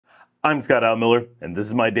I'm Scott Miller, and this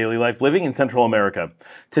is my daily life living in Central America.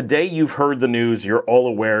 Today, you've heard the news. You're all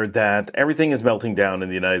aware that everything is melting down in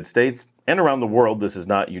the United States and around the world. This is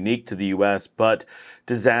not unique to the U.S., but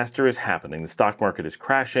disaster is happening. The stock market is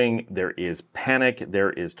crashing. There is panic.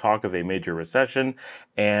 There is talk of a major recession,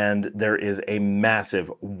 and there is a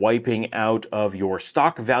massive wiping out of your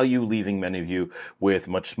stock value, leaving many of you with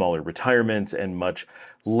much smaller retirements and much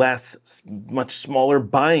smaller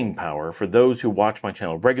buying power. For those who watch my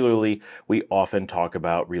channel regularly, we often talk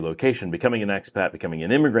about relocation, becoming an expat, becoming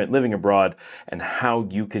an immigrant, living abroad, and how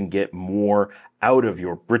you can get more out of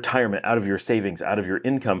your retirement, out of your savings, out of your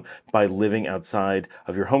income by living outside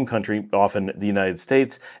of your home country, often the United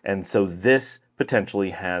States. And so this potentially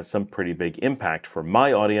has some pretty big impact for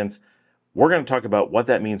my audience. We're going to talk about what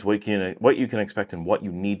that means, what you can expect, and what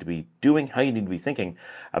you need to be doing, how you need to be thinking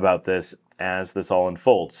about this as this all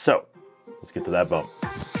unfolds. So let's get to that bump.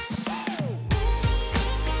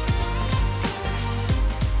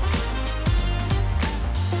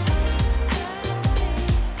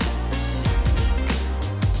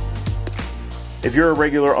 If you're a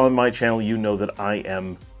regular on my channel, you know that I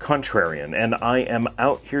am contrarian, and I am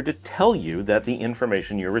out here to tell you that the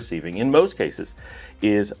information you're receiving, in most cases,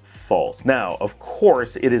 is false. Now, of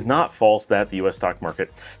course, it is not false that the US stock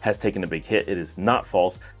market has taken a big hit. It is not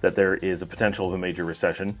false that there is a potential of a major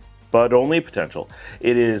recession, but only potential.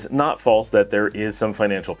 It is not false that there is some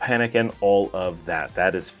financial panic and all of that.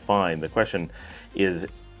 That is fine. The question is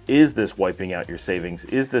this wiping out your savings?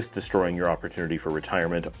 Is this destroying your opportunity for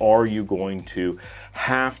retirement? Are you going to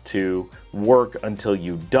have to work until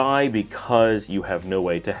you die because you have no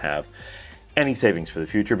way to have any savings for the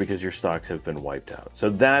future because your stocks have been wiped out? So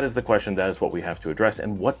that is the question. That is what we have to address.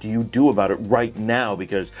 And what do you do about it right now?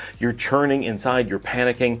 Because you're churning inside, you're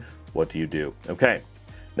panicking. What do you do? Okay.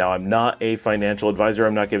 Now, I'm not a financial advisor.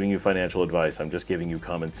 I'm not giving you financial advice. I'm just giving you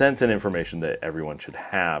common sense and information that everyone should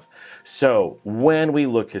have. So when we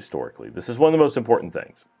look historically, this is one of the most important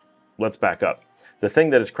things. Let's back up. The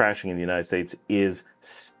thing that is crashing in the United States is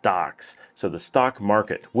stocks. So the stock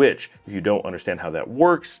market, which, if you don't understand how that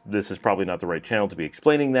works, this is probably not the right channel to be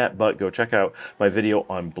explaining that, but go check out my video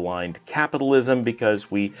on blind capitalism,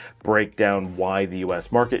 because we break down why the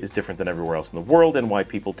US market is different than everywhere else in the world and why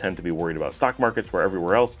people tend to be worried about stock markets where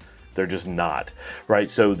everywhere else they're just not, right?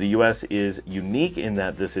 So the US is unique in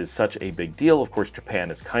that this is such a big deal. Of course, Japan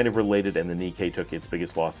is kind of related, and the Nikkei took its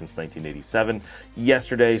biggest loss since 1987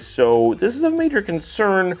 yesterday. So this is a major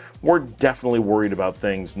concern. We're definitely worried about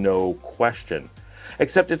things, no question.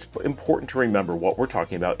 Except it's important to remember what we're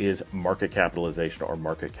talking about is market capitalization, or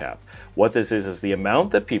market cap. What this is the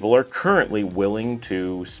amount that people are currently willing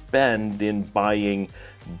to spend in buying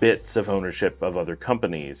bits of ownership of other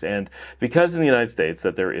companies. And because in the United States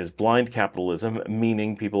that there is blind capitalism,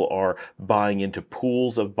 meaning people are buying into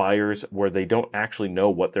pools of buyers where they don't actually know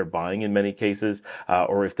what they're buying in many cases,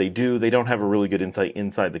 or if they do, they don't have a really good insight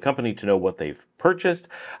inside the company to know what they've purchased.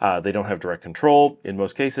 They don't have direct control in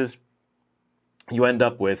most cases. You end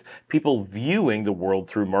up with people viewing the world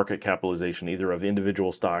through market capitalization, either of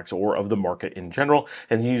individual stocks or of the market in general,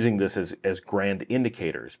 and using this as grand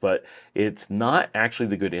indicators. But it's not actually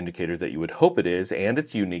the good indicator that you would hope it is, and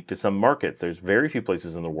it's unique to some markets. There's very few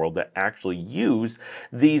places in the world that actually use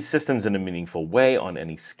these systems in a meaningful way on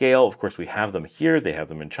any scale. Of course, we have them here, they have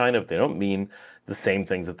them in China, but they don't mean the same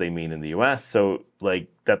things that they mean in the US. So, like,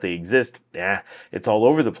 that they exist, it's all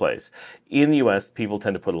over the place. In the US, people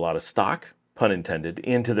tend to put a lot of stock, pun intended,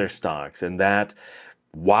 into their stocks, and that,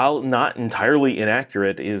 while not entirely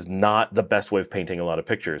inaccurate, is not the best way of painting a lot of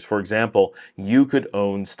pictures. For example, you could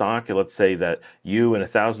own stock. Let's say that you and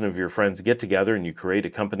 1,000 of your friends get together and you create a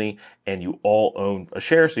company and you all own a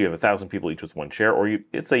share. So you have 1,000 people each with one share, or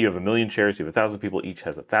let's say you have 1,000,000 shares, you have 1,000 people, each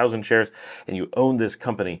has 1,000 shares, and you own this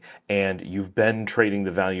company, and you've been trading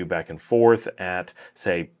the value back and forth at,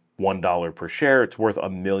 say, $1 per share. It's worth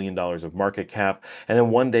 $1 million of market cap. And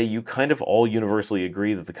then one day you kind of all universally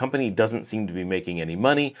agree that the company doesn't seem to be making any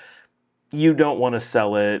money. You don't want to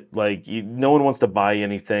sell it. No one wants to buy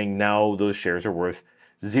anything. Now those shares are worth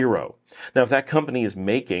zero. Now, if that company is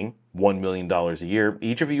making $1 million a year,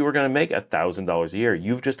 each of you are going to make $1,000 a year.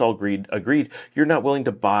 You've just all agreed you're not willing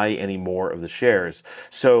to buy any more of the shares.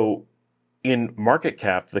 So in market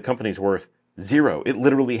cap, the company's worth zero. It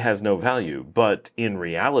literally has no value. But in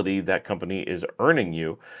reality, that company is earning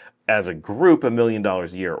you, as a group, $1 million a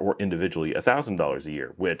year, or individually $1,000 a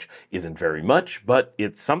year, which isn't very much, but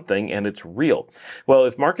it's something and it's real. Well,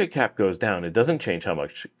 if market cap goes down, it doesn't change how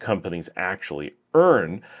much companies actually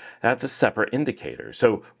earn. That's a separate indicator.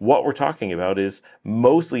 So what we're talking about is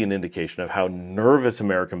mostly an indication of how nervous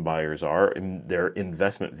American buyers are in their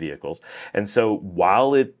investment vehicles. And so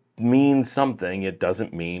while it means something. It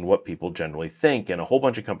doesn't mean what people generally think. And a whole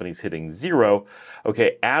bunch of companies hitting zero,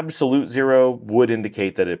 okay, absolute zero would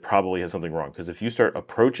indicate that it probably has something wrong. Because if you start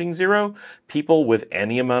approaching zero, people with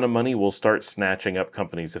any amount of money will start snatching up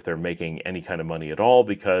companies if they're making any kind of money at all.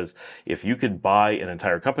 Because if you could buy an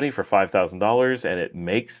entire company for $5,000 and it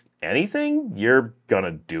makes anything, you're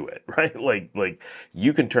gonna do it, right? Like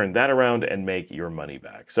you can turn that around and make your money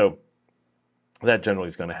back. So that generally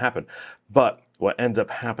is going to happen. But what ends up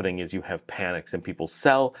happening is you have panics and people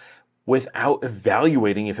sell without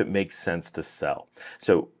evaluating if it makes sense to sell.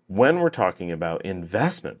 So when we're talking about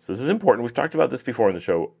investments, this is important. We've talked about this before in the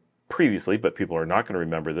show previously, but people are not going to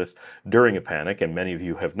remember this during a panic, and many of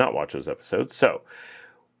you have not watched those episodes. So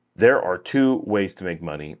there are two ways to make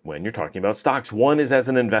money when you're talking about stocks. One is as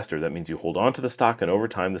an investor. That means you hold on to the stock, and over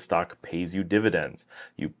time, the stock pays you dividends.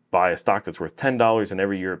 You buy a stock that's worth $10, and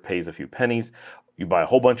every year it pays a few pennies. You buy a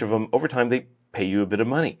whole bunch of them. Over time, they pay you a bit of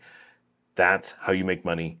money. That's how you make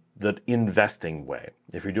money the investing way.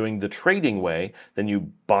 If you're doing the trading way, then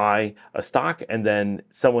you buy a stock and then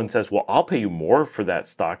someone says, well, I'll pay you more for that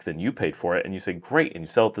stock than you paid for it. And you say, great. And you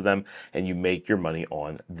sell it to them and you make your money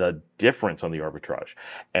on the difference on the arbitrage.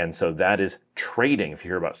 And so that is trading. If you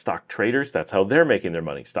hear about stock traders, that's how they're making their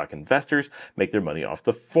money. Stock investors make their money off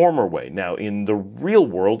the former way. Now, in the real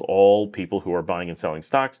world, all people who are buying and selling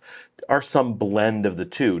stocks are some blend of the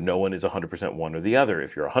two. No one is 100% one or the other.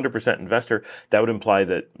 If you're a 100% investor, that would imply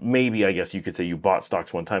that maybe, I guess you could say you bought stocks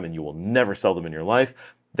one time and you will never sell them in your life.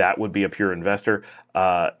 That would be a pure investor.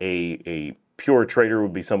 A pure trader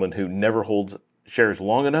would be someone who never holds shares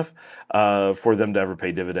long enough for them to ever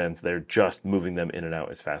pay dividends. They're just moving them in and out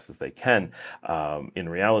as fast as they can. In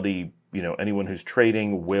reality, anyone who's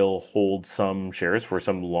trading will hold some shares for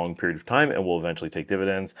some long period of time and will eventually take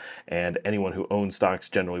dividends. And anyone who owns stocks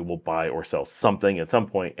generally will buy or sell something at some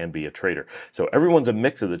point and be a trader. So everyone's a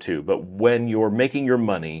mix of the two. But when you're making your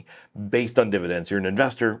money based on dividends, you're an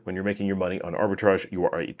investor. When you're making your money on arbitrage, you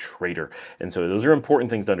are a trader. And so those are important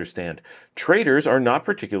things to understand. Traders are not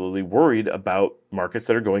particularly worried about markets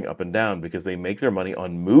that are going up and down because they make their money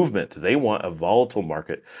on movement. They want a volatile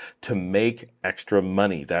market to make extra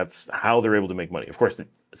money. That's how they're able to make money. Of course,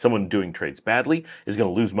 someone doing trades badly is going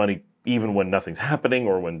to lose money even when nothing's happening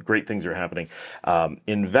or when great things are happening.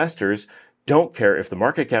 Investors don't care if the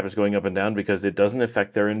market cap is going up and down because it doesn't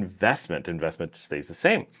affect their investment. Investment stays the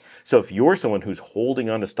same. So if you're someone who's holding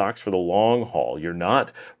on to stocks for the long haul, you're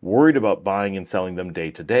not worried about buying and selling them day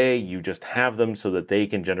to day. You just have them so that they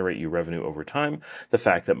can generate you revenue over time. The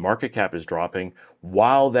fact that market cap is dropping,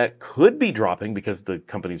 while that could be dropping because the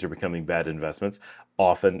companies are becoming bad investments,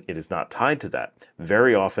 often it is not tied to that.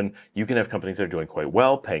 Very often you can have companies that are doing quite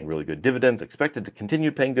well, paying really good dividends, expected to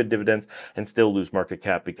continue paying good dividends, and still lose market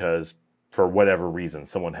cap because for whatever reason,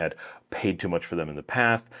 someone had paid too much for them in the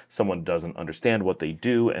past, someone doesn't understand what they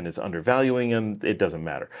do and is undervaluing them, it doesn't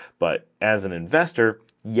matter. But as an investor,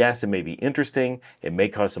 yes, it may be interesting. It may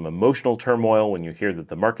cause some emotional turmoil when you hear that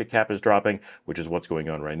the market cap is dropping, which is what's going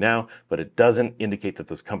on right now, but it doesn't indicate that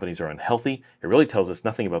those companies are unhealthy. It really tells us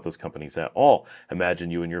nothing about those companies at all.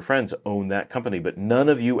 Imagine you and your friends own that company, but none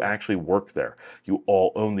of you actually work there. You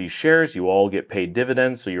all own these shares, you all get paid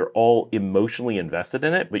dividends, so you're all emotionally invested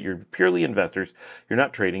in it, but you're purely investors. You're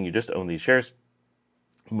not trading, you just own these shares.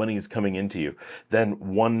 Money is coming into you. Then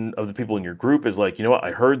one of the people in your group is like, you know what,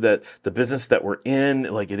 I heard that the business that we're in,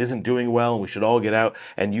 like it isn't doing well and we should all get out.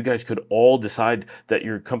 And you guys could all decide that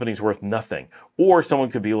your company's worth nothing. Or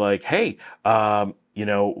someone could be like, hey,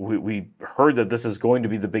 we heard that this is going to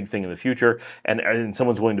be the big thing in the future, and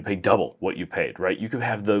someone's willing to pay double what you paid, right? You could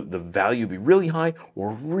have the value be really high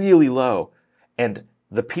or really low. And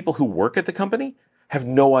the people who work at the company have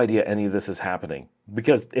no idea any of this is happening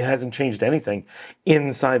because it hasn't changed anything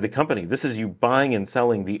inside the company. This is you buying and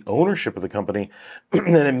selling the ownership of the company,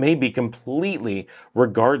 and it may be completely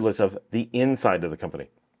regardless of the inside of the company.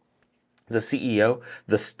 The CEO,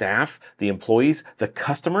 the staff, the employees, the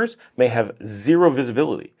customers may have zero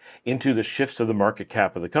visibility into the shifts of the market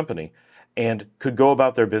cap of the company and could go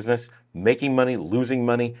about their business making money, losing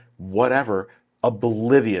money, whatever,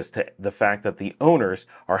 oblivious to the fact that the owners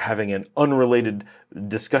are having an unrelated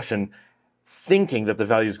discussion, thinking that the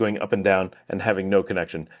value is going up and down and having no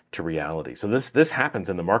connection to reality. So this happens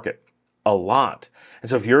in the market a lot. And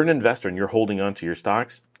so if you're an investor and you're holding on to your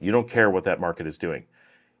stocks, you don't care what that market is doing.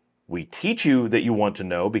 We teach you that you want to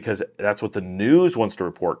know because that's what the news wants to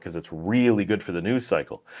report because it's really good for the news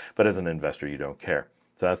cycle. But as an investor, you don't care.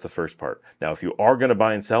 So that's the first part. Now, if you are going to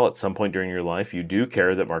buy and sell at some point during your life, you do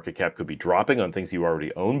care that market cap could be dropping on things you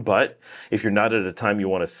already own. But if you're not at a time you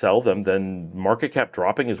want to sell them, then market cap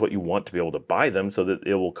dropping is what you want to be able to buy them so that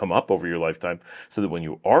it will come up over your lifetime so that when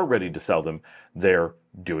you are ready to sell them, they're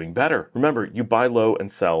doing better. Remember, you buy low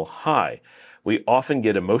and sell high. We often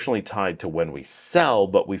get emotionally tied to when we sell,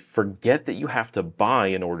 but we forget that you have to buy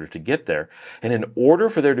in order to get there. And in order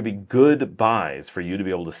for there to be good buys for you to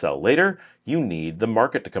be able to sell later, you need the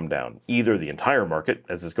market to come down, either the entire market,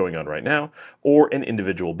 as is going on right now, or an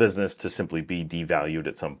individual business to simply be devalued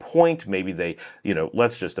at some point. Maybe they,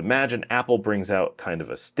 let's just imagine Apple brings out kind of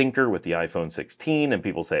a stinker with the iPhone 16 and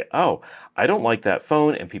people say, oh, I don't like that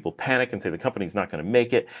phone, and people panic and say the company's not going to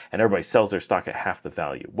make it, and everybody sells their stock at half the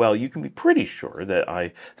value. Well, you can be pretty sure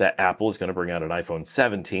that Apple is going to bring out an iPhone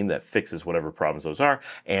 17 that fixes whatever problems those are,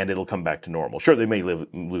 and it'll come back to normal. Sure, they may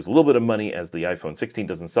lose a little bit of money as the iPhone 16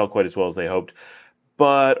 doesn't sell quite as well as they hoped,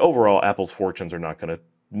 but overall, Apple's fortunes are not going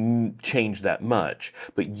to change that much.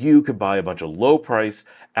 But you could buy a bunch of low price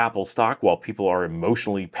Apple stock while people are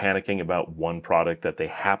emotionally panicking about one product that they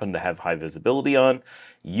happen to have high visibility on.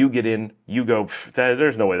 You get in, you go,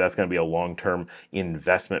 there's no way that's going to be a long-term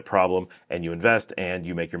investment problem, and you invest and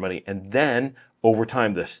you make your money. And then over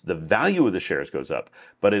time, the value of the shares goes up,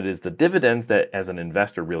 but it is the dividends that as an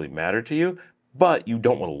investor really matter to you. But you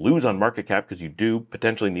don't want to lose on market cap because you do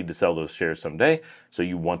potentially need to sell those shares someday. So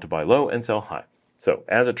you want to buy low and sell high. So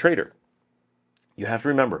as a trader, you have to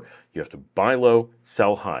remember, you have to buy low,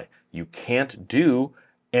 sell high. You can't do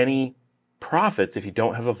any profits if you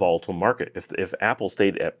don't have a volatile market. If Apple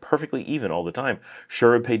stayed at perfectly even all the time,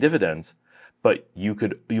 sure, it would pay dividends, but you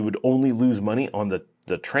would only lose money on the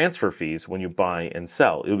transfer fees when you buy and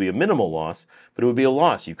sell. It would be a minimal loss, but it would be a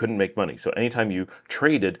loss. You couldn't make money. So anytime you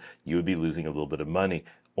traded, you would be losing a little bit of money.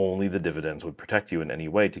 Only the dividends would protect you in any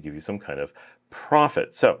way to give you some kind of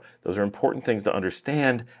profit. So those are important things to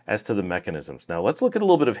understand as to the mechanisms. Now let's look at a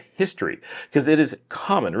little bit of history, because it is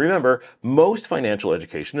common. Remember, most financial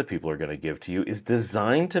education that people are going to give to you is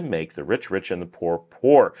designed to make the rich rich and the poor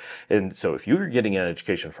poor. And so if you're getting an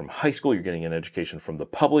education from high school, you're getting an education from the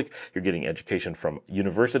public, you're getting education from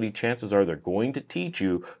university, chances are they're going to teach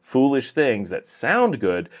you foolish things that sound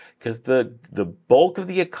good because the bulk of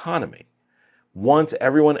the economy wants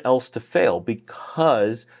everyone else to fail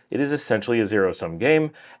because it is essentially a zero-sum game.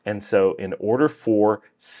 And so in order for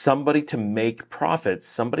somebody to make profits,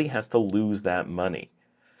 somebody has to lose that money.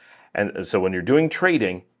 And so when you're doing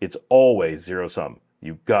trading, it's always zero-sum.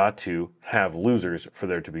 You've got to have losers for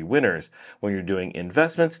there to be winners. When you're doing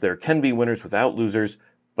investments, there can be winners without losers,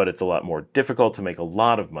 but it's a lot more difficult to make a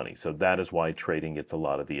lot of money. So that is why trading gets a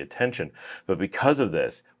lot of the attention. But because of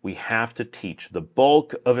this, we have to teach the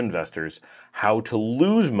bulk of investors how to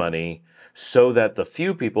lose money so that the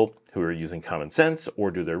few people who are using common sense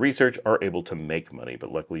or do their research are able to make money.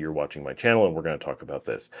 But luckily you're watching my channel and we're going to talk about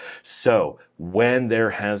this. So when there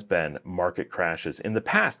has been market crashes in the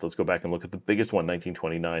past, let's go back and look at the biggest one,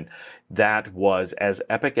 1929. That was as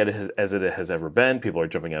epic as it has ever been. People are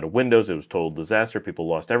jumping out of windows. It was total disaster. People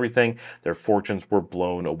lost everything. Their fortunes were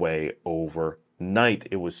blown away overnight.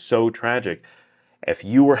 It was so tragic. If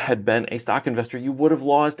you had been a stock investor, you would have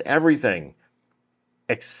lost everything,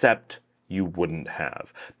 except you wouldn't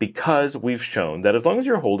have, because we've shown that as long as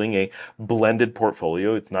you're holding a blended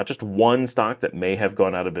portfolio, it's not just one stock that may have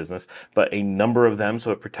gone out of business, but a number of them,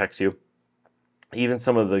 so it protects you. Even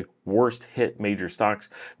some of the worst hit major stocks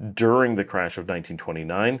during the crash of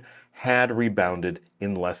 1929 had rebounded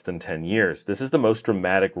in less than 10 years. This is the most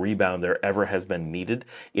dramatic rebound there ever has been needed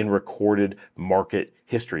in recorded market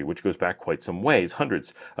history, which goes back quite some ways,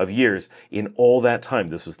 hundreds of years. In all that time,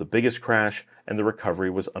 this was the biggest crash, and the recovery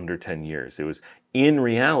was under 10 years. It was, in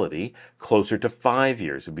reality, closer to 5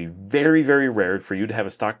 years. It would be very, very rare for you to have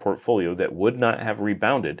a stock portfolio that would not have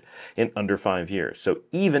rebounded in under 5 years. So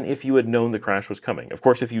even if you had known the crash was coming, of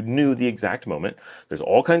course, if you knew the exact moment, there's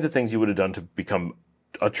all kinds of things you would have done to become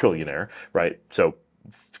a trillionaire, right? So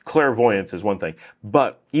clairvoyance is one thing,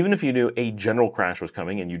 but even if you knew a general crash was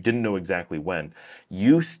coming and you didn't know exactly when,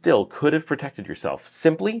 you still could have protected yourself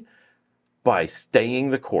simply by staying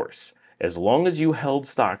the course. As long as you held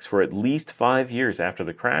stocks for at least 5 years after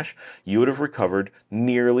the crash, you would have recovered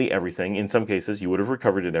nearly everything. In some cases, you would have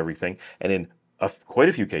recovered in everything, and in quite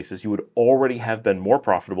a few cases, you would already have been more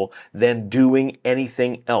profitable than doing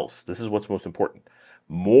anything else. This is what's most important.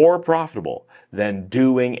 More profitable than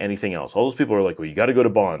doing anything else. All those people are like, well, you got to go to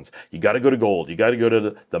bonds, you got to go to gold, you got to go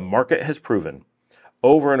to the market has proven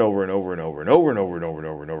over and over and over and over and over and over and over and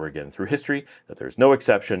over and over again through history that there's no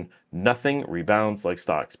exception. Nothing rebounds like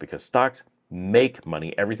stocks, because stocks make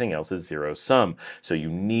money. Everything else is zero sum. So you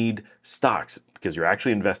need stocks because you're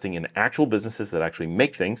actually investing in actual businesses that actually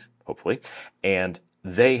make things, hopefully, and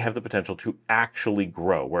they have the potential to actually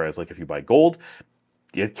grow. Whereas like if you buy gold,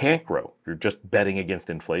 it can't grow. You're just betting against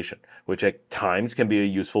inflation, which at times can be a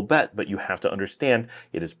useful bet, but you have to understand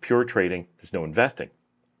it is pure trading. There's no investing.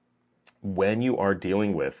 When you are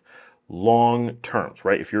dealing with long terms,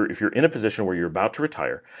 right? If you're in a position where you're about to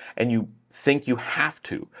retire and you think you have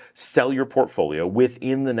to sell your portfolio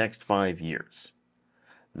within the next 5 years,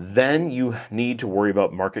 then you need to worry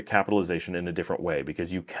about market capitalization in a different way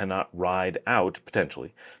because you cannot ride out,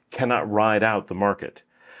 potentially, cannot ride out the market.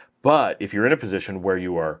 But if you're in a position where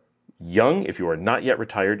you are young, if you are not yet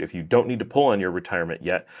retired, if you don't need to pull on your retirement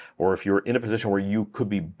yet, or if you're in a position where you could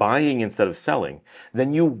be buying instead of selling,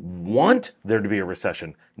 then you want there to be a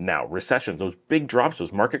recession now. Recessions, those big drops,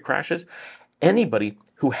 those market crashes, anybody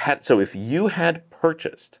who had, so if you had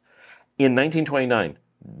purchased in 1929,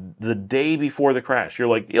 the day before the crash, you're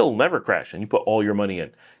like, it'll never crash, and you put all your money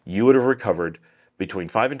in, you would have recovered between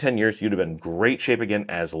 5 and 10 years. You'd have been in great shape again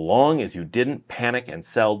as long as you didn't panic and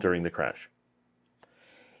sell during the crash.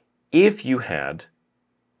 If you had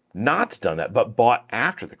not done that, but bought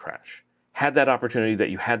after the crash, had that opportunity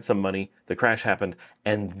that you had some money, the crash happened,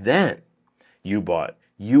 and then you bought,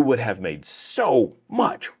 you would have made so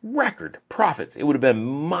much record profits. It would have been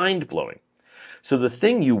mind-blowing. So the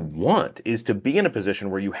thing you want is to be in a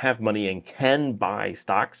position where you have money and can buy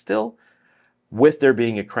stocks still, with there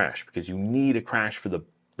being a crash, because you need a crash for the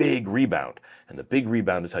big rebound. And the big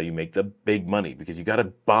rebound is how you make the big money, because you got to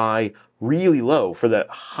buy really low for that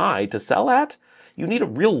high to sell at. You need a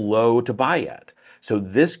real low to buy at. So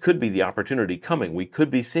this could be the opportunity coming. We could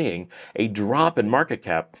be seeing a drop in market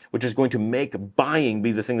cap, which is going to make buying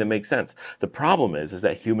be the thing that makes sense. The problem is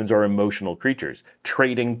that humans are emotional creatures.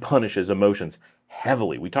 Trading punishes emotions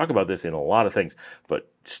heavily. We talk about this in a lot of things, but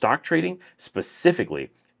stock trading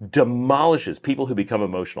specifically demolishes people who become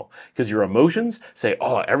emotional, because your emotions say,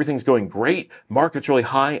 oh, everything's going great, market's really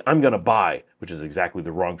high, I'm going to buy, which is exactly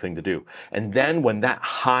the wrong thing to do. And then when that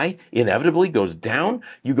high inevitably goes down,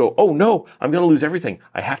 you go, oh no, I'm going to lose everything,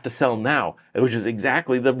 I have to sell now, which is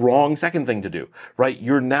exactly the wrong second thing to do, right?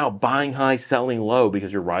 You're now buying high, selling low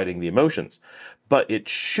because you're riding the emotions. But it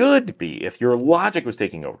should be, if your logic was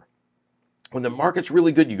taking over, when the market's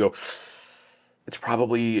really good, you go, it's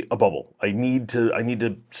probably a bubble. I need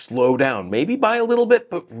to slow down. Maybe buy a little bit,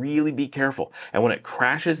 but really be careful. And when it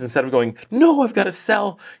crashes, instead of going, no, I've got to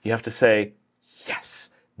sell, you have to say, yes,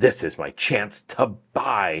 this is my chance to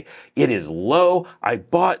buy. It is low. I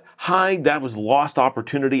bought high. That was lost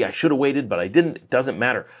opportunity. I should have waited, but I didn't. It doesn't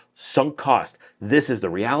matter. Sunk cost. This is the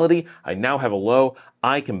reality. I now have a low.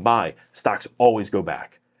 I can buy. Stocks always go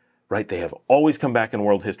back. Right? They have always come back in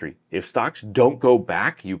world history. If stocks don't go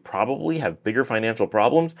back, you probably have bigger financial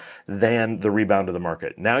problems than the rebound of the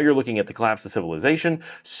market. Now you're looking at the collapse of civilization,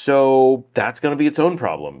 so that's going to be its own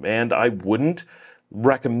problem. And I wouldn't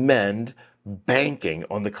recommend banking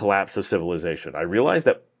on the collapse of civilization. I realize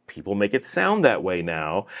that people make it sound that way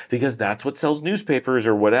now because that's what sells newspapers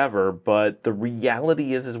or whatever, but the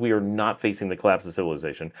reality is we are not facing the collapse of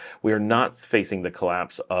civilization. We are not facing the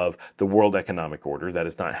collapse of the world economic order. That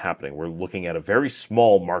is not happening. We're looking at a very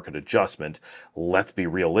small market adjustment. Let's be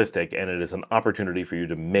realistic, and it is an opportunity for you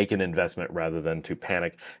to make an investment rather than to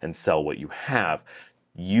panic and sell what you have.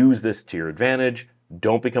 Use this to your advantage.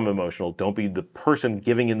 Don't become emotional. Don't be the person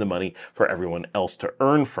giving in the money for everyone else to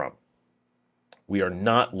earn from. We are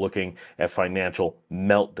not looking at financial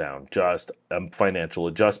meltdown, just a financial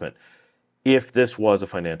adjustment. If this was a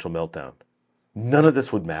financial meltdown, none of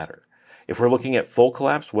this would matter. If we're looking at full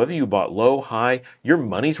collapse, whether you bought low, high, your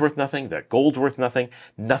money's worth nothing, that gold's worth nothing,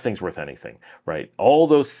 nothing's worth anything, right? All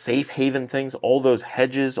those safe haven things, all those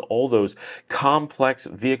hedges, all those complex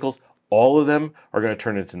vehicles, all of them are going to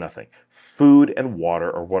turn into nothing. Food and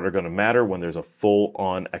water are what are going to matter when there's a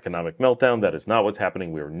full-on economic meltdown. That is not what's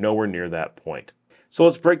happening. We are nowhere near that point. So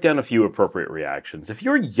let's break down a few appropriate reactions. If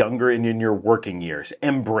you're younger and in your working years,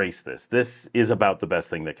 embrace this. This is about the best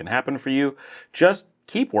thing that can happen for you. Just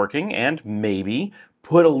keep working and maybe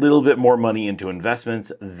put a little bit more money into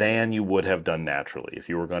investments than you would have done naturally. If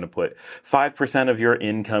you were going to put 5% of your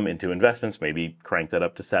income into investments, maybe crank that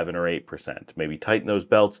up to 7 or 8%. Maybe tighten those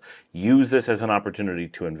belts. Use this as an opportunity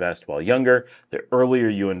to invest while younger. The earlier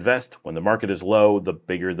you invest, when the market is low, the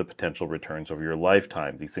bigger the potential returns over your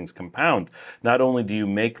lifetime. These things compound. Not only do you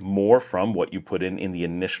make more from what you put in the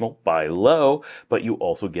initial buy low, but you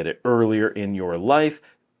also get it earlier in your life.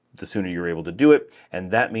 the sooner you're able to do it.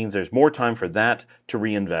 And that means there's more time for that to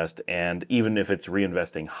reinvest. And even if it's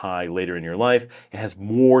reinvesting high later in your life, it has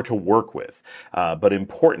more to work with. But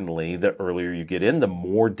importantly, the earlier you get in, the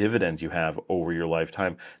more dividends you have over your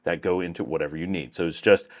lifetime that go into whatever you need. So it's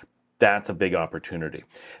just, that's a big opportunity.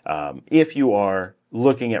 If you are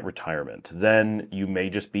looking at retirement, then you may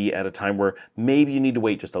just be at a time where maybe you need to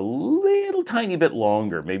wait just a little tiny bit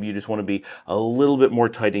longer. Maybe you just want to be a little bit more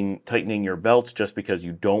tightening your belts just because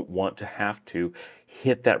you don't want to have to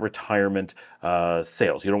hit that retirement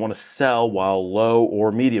sales. You don't want to sell while low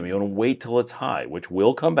or medium. You want to wait till it's high, which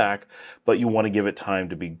will come back, but you want to give it time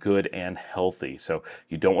to be good and healthy. So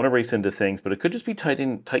you don't want to race into things, but it could just be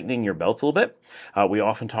tightening your belts a little bit. We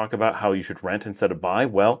often talk about how you should rent instead of buy.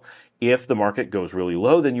 Well, if the market goes really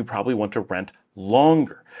low, then you probably want to rent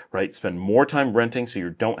longer, right? Spend more time renting so you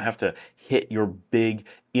don't have to hit your big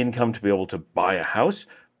income to be able to buy a house.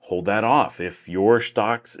 Hold that off. If your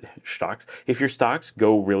stocks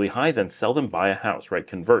go really high, then sell them, buy a house, right?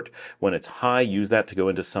 Convert. When it's high, use that to go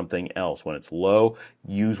into something else. When it's low,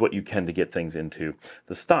 use what you can to get things into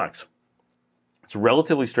the stocks. It's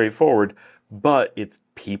relatively straightforward, but it's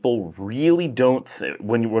people really don't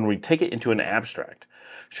when we take it into an abstract.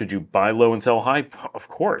 Should you buy low and sell high? Of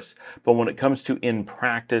course. But when it comes to in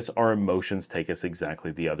practice, our emotions take us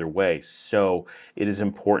exactly the other way. So it is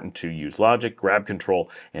important to use logic, grab control,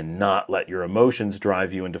 and not let your emotions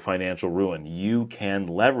drive you into financial ruin. You can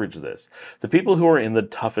leverage this. The people who are in the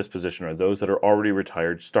toughest position are those that are already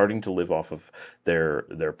retired, starting to live off of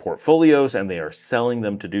their portfolios, and they are selling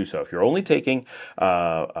them to do so. If you're only taking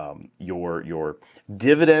your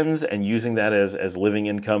dividends and using that as living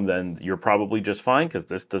income, then you're probably just fine, because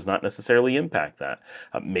this does not necessarily impact that.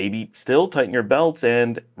 Maybe still tighten your belts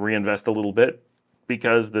and reinvest a little bit,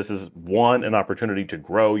 because this is, one, an opportunity to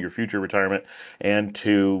grow your future retirement, and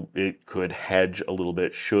two, it could hedge a little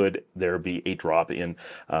bit should there be a drop in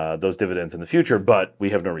those dividends in the future. But we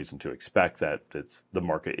have no reason to expect that. The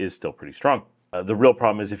market is still pretty strong. The real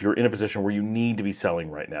problem is if you're in a position where you need to be selling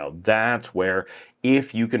right now. That's where,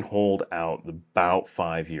 if you can hold out about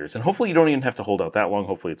 5 years, and hopefully you don't even have to hold out that long,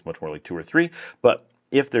 hopefully it's much more like 2 or 3, but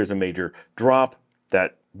if there's a major drop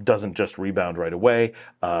that doesn't just rebound right away,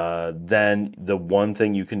 then the one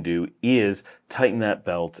thing you can do is tighten that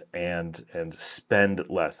belt and spend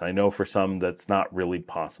less. I know for some that's not really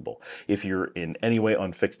possible. If you're in any way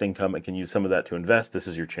on fixed income and can use some of that to invest, this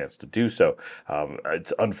is your chance to do so.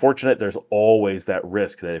 It's unfortunate. There's always that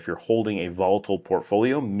risk that if you're holding a volatile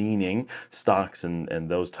portfolio, meaning stocks and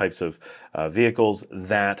those types of vehicles,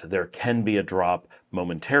 that there can be a drop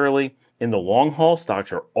momentarily. In the long haul,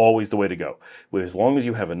 stocks are always the way to go. As long as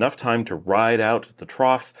you have enough time to ride out the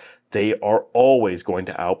troughs, they are always going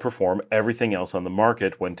to outperform everything else on the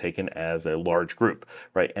market when taken as a large group,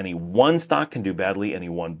 right? Any one stock can do badly, any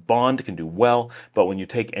one bond can do well, but when you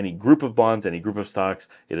take any group of bonds, any group of stocks,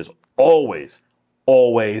 it is always,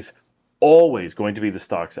 always, always going to be the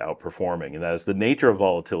stocks outperforming. And that is the nature of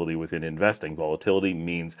volatility within investing. Volatility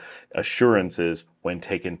means assurances when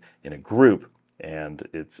taken in a group. And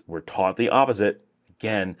we're taught the opposite,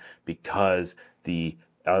 again, because on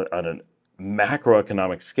a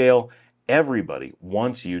macroeconomic scale, everybody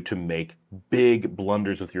wants you to make big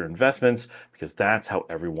blunders with your investments, because that's how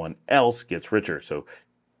everyone else gets richer. So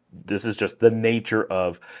this is just the nature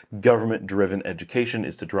of government-driven education,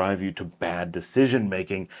 is to drive you to bad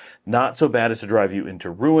decision-making. Not so bad as to drive you into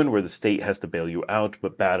ruin where the state has to bail you out,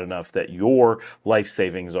 but bad enough that your life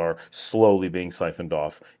savings are slowly being siphoned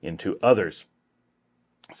off into others.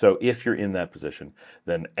 So if you're in that position,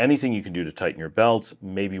 then anything you can do to tighten your belts,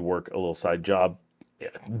 maybe work a little side job,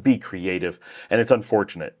 be creative. And it's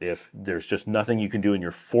unfortunate if there's just nothing you can do and you're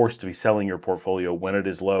forced to be selling your portfolio when it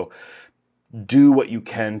is low. Do what you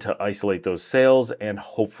can to isolate those sales and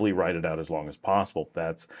hopefully ride it out as long as possible.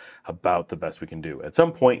 That's about the best we can do. At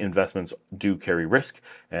some point, investments do carry risk,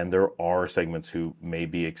 and there are segments who may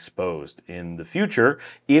be exposed in the future.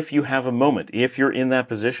 If you have a moment, if you're in that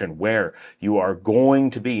position where you are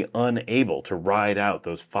going to be unable to ride out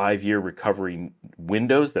those 5-year recovery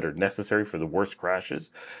windows that are necessary for the worst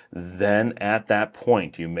crashes, then at that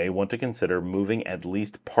point, you may want to consider moving at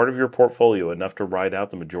least part of your portfolio, enough to ride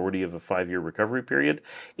out the majority of a 5-year recovery period,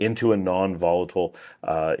 into a non-volatile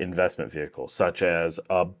investment vehicle, such as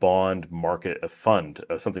a bond market, a fund,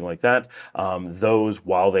 something like that. Those,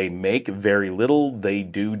 while they make very little, they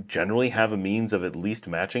do generally have a means of at least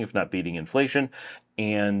matching, if not beating, inflation,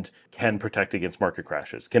 and can protect against market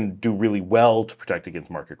crashes, can do really well to protect against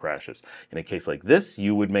market crashes. In a case like this,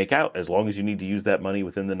 you would make out as long as you need to use that money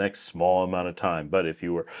within the next small amount of time. But if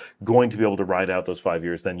you were going to be able to ride out those 5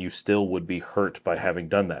 years, then you still would be hurt by having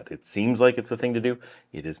done that. It seems like like it's the thing to do,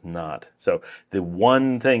 it is not. So the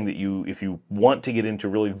one thing that if you want to get into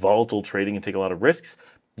really volatile trading and take a lot of risks,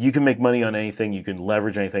 you can make money on anything, you can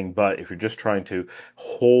leverage anything, but if you're just trying to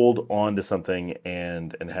hold on to something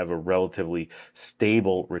and have a relatively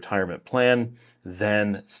stable retirement plan,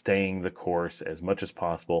 then staying the course as much as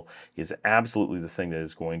possible is absolutely the thing that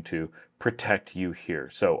is going to protect you here.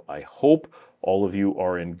 So I hope all of you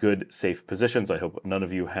are in good, safe positions. I hope none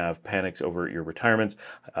of you have panics over your retirements.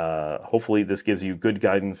 Hopefully this gives you good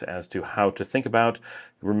guidance as to how to think about.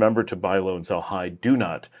 Remember to buy low and sell high. Do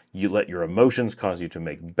not let your emotions cause you to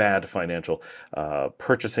make bad financial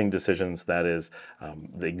purchasing decisions. That is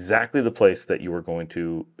exactly the place that you are going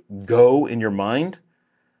to go in your mind,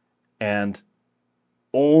 and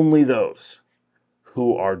only those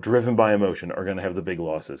who are driven by emotion are going to have the big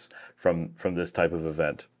losses from this type of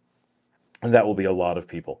event. And that will be a lot of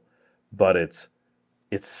people, but it's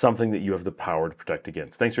something that you have the power to protect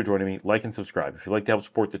against. Thanks for joining me. Like and subscribe. If you'd like to help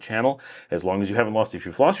support the channel, as long as you haven't lost, if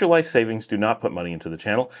you've lost your life savings, do not put money into the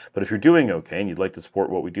channel. But if you're doing okay and you'd like to support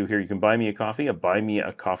what we do here, you can buy me a coffee at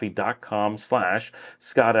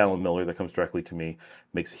buymeacoffee.com/Scott Allen Miller. That comes directly to me.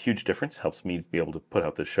 Makes a huge difference. Helps me be able to put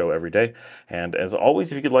out this show every day. And as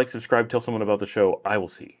always, if you could like, subscribe, tell someone about the show, I will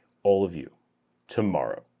see all of you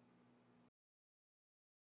tomorrow.